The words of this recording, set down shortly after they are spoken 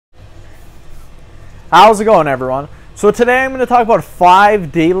How's it going, everyone? So today I'm going to talk about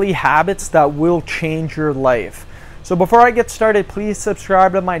 5 daily habits that will change your life. So before I get started, please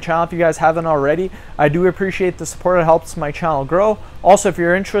subscribe to my channel if you guys haven't already. I do appreciate the support. It helps my channel grow. Also, if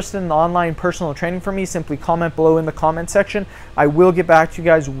you're interested in online personal training from me, simply comment below in the comment section. I will get back to you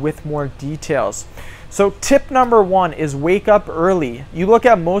guys with more details. So tip number 1 is wake up early. You look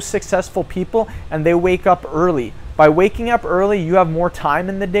at most successful people and they wake up early. By waking up early, you have more time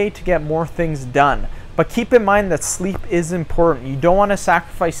in the day to get more things done. But keep in mind that sleep is important. You don't want to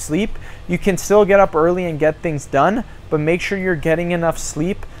sacrifice sleep. You can still get up early and get things done, but make sure you're getting enough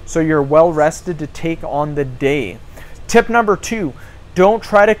sleep so you're well rested to take on the day. Tip number 2, don't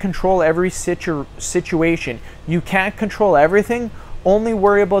try to control every situation. You can't control everything. Only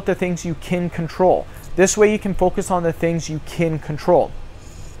worry about the things you can control. This way you can focus on the things you can control.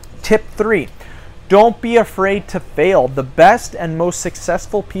 Tip 3, don't be afraid to fail. The best and most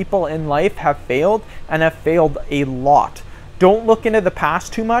successful people in life have failed and have failed a lot. Don't look into the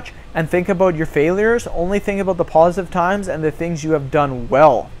past too much and think about your failures. Only think about the positive times and the things you have done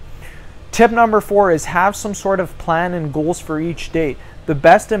well. Tip number 4 is have some sort of plan and goals for each day. The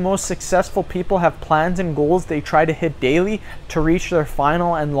best and most successful people have plans and goals they try to hit daily to reach their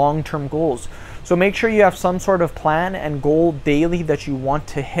final and long-term goals. So make sure you have some sort of plan and goal daily that you want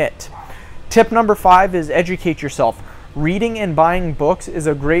to hit. Tip number 5 is educate yourself. Reading and buying books is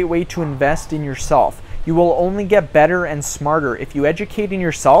a great way to invest in yourself. You will only get better and smarter if you educate in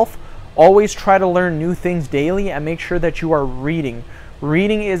yourself. Always try to learn new things daily and make sure that you are reading.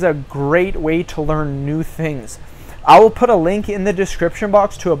 Reading is a great way to learn new things. I will put a link in the description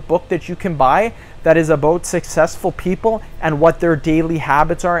box to a book that you can buy that is about successful people and what their daily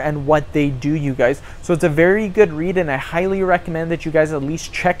habits are and what they do, you guys. So it's a very good read and I highly recommend that you guys at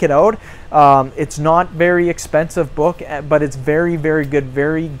least check it out. It's not very expensive book, but it's very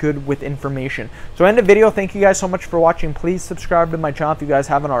good with information. So end the video. Thank you guys so much for watching. Please subscribe to my channel if you guys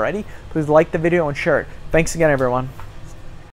haven't already. Please like the video and share it. Thanks again, everyone.